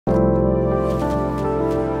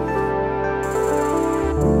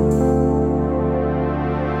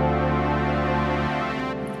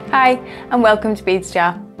Hi and welcome to Beads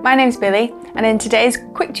Jar. My name's Billy and in today's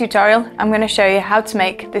quick tutorial I'm going to show you how to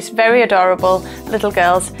make this very adorable little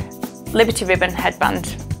girl's Liberty ribbon headband.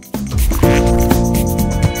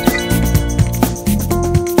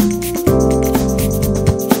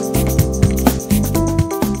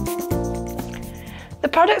 The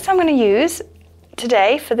products I'm going to use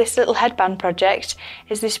today for this little headband project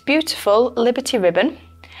is this beautiful Liberty ribbon.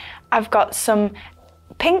 I've got some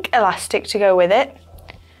pink elastic to go with it,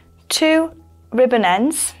 2 ribbon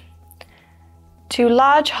ends, 2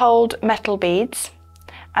 large holed metal beads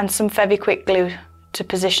and some Fevikwik glue to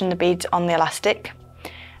position the beads on the elastic.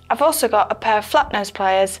 I've also got a pair of flat nose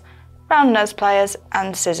pliers, round nose pliers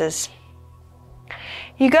and scissors.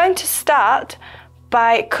 You're going to start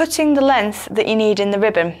by cutting the length that you need in the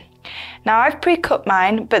ribbon. Now I've pre-cut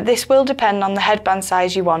mine, but this will depend on the headband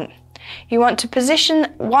size you want. You want to position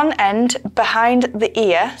one end behind the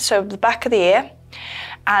ear, so the back of the ear,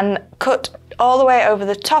 and cut all the way over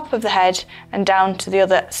the top of the head and down to the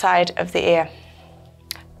other side of the ear.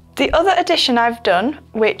 The other addition I've done,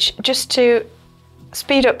 which just to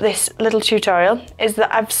speed up this little tutorial, is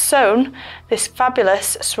that I've sewn this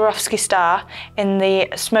fabulous Swarovski star in the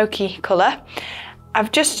smoky colour.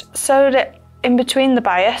 I've just sewed it in between the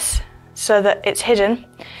bias so that it's hidden,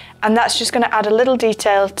 and that's just going to add a little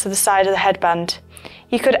detail to the side of the headband.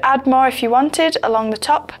 You could add more if you wanted along the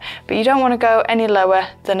top, but you don't want to go any lower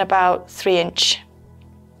than about 3 inch.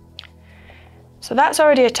 So that's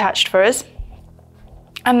already attached for us.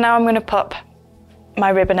 And now I'm going to pop my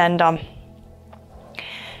ribbon end on.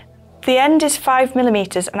 The end is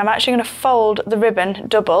 5mm and I'm actually going to fold the ribbon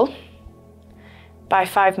double by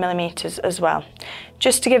 5mm as well,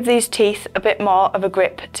 just to give these teeth a bit more of a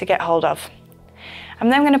grip to get hold of. I'm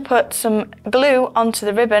then going to put some glue onto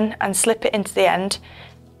the ribbon and slip it into the end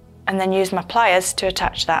and then use my pliers to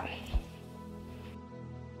attach that.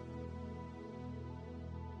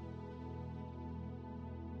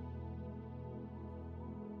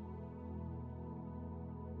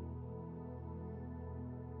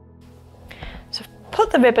 So I've put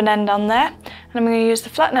the ribbon end on there and I'm going to use the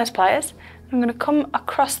flat nose pliers. I'm going to come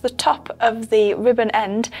across the top of the ribbon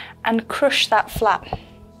end and crush that flat.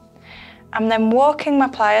 I'm then walking my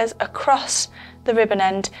pliers across the ribbon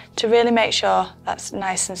end to really make sure that's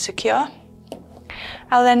nice and secure.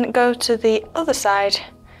 I'll then go to the other side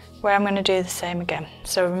where I'm going to do the same again.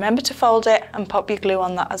 So remember to fold it and pop your glue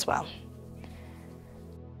on that as well.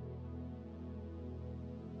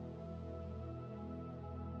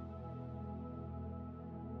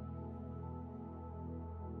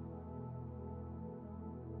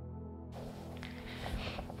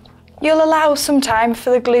 You'll allow some time for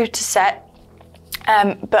the glue to set,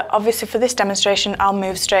 but obviously for this demonstration I'll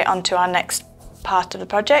move straight on to our next part of the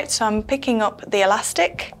project. So I'm picking up the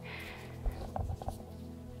elastic.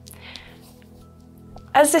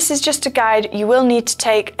 As this is just a guide, you will need to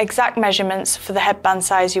take exact measurements for the headband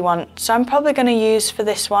size you want. So I'm probably going to use for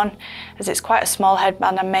this one, as it's quite a small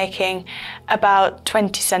headband, I'm making about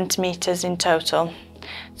 20 centimeters in total.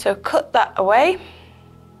 So cut that away.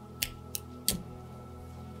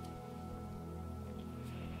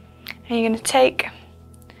 And you're going to take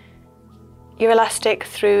your elastic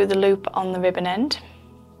through the loop on the ribbon end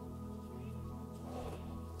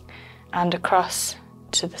and across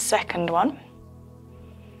to the second one.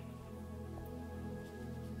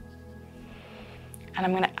 And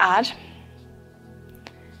I'm going to add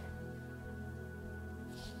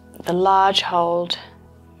the large holed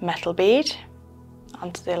metal bead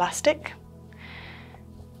onto the elastic.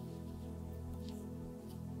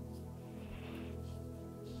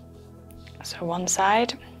 So one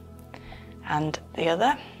side and the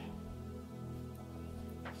other.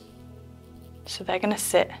 So they're going to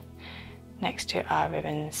sit next to our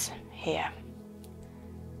ribbons here.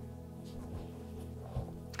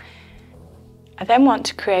 I then want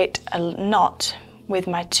to create a knot with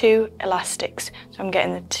my 2 elastics. So I'm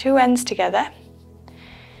getting the 2 ends together.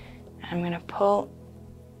 I'm going to pull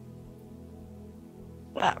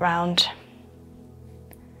that round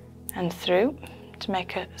and through to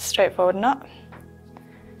make a straightforward knot.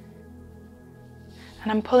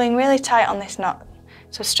 And I'm pulling really tight on this knot,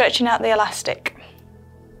 so stretching out the elastic.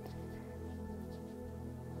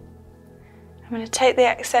 I'm going to take the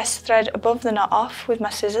excess thread above the knot off with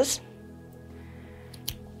my scissors,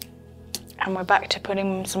 and we're back to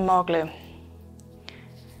putting some more glue.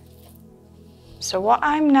 So what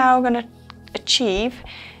I'm now going to achieve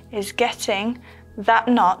is getting that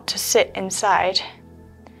knot to sit inside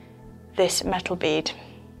this metal bead.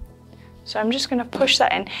 So I'm just going to push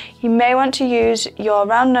that in. You may want to use your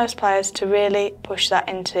round nose pliers to really push that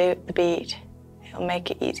into the bead. It'll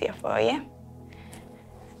make it easier for you.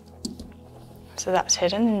 So that's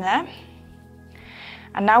hidden in there.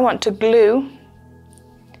 I now want to glue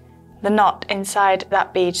the knot inside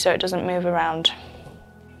that bead so it doesn't move around.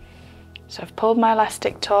 So I've pulled my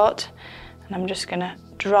elastic taut and I'm just going to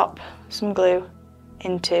drop some glue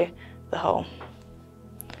into the hole.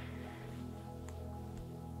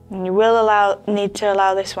 And you will need to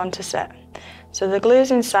allow this one to set. So the glue's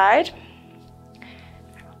inside.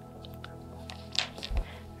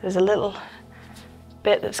 There's a little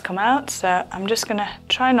bit that's come out, so I'm just going to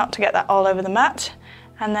try not to get that all over the mat.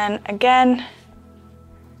 And then again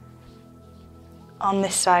on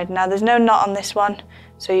this side. Now there's no knot on this one,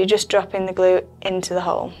 so you're just dropping the glue into the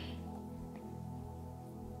hole.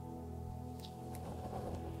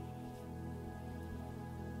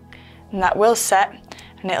 And that will set,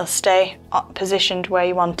 and it'll stay positioned where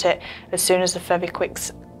you want it as soon as the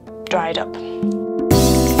Fevikwik's dried up.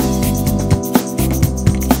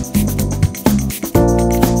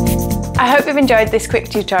 I hope you've enjoyed this quick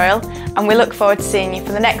tutorial, and we look forward to seeing you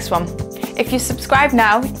for the next one. If you subscribe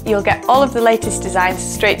now, you'll get all of the latest designs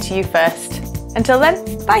straight to you first. Until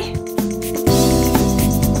then, bye!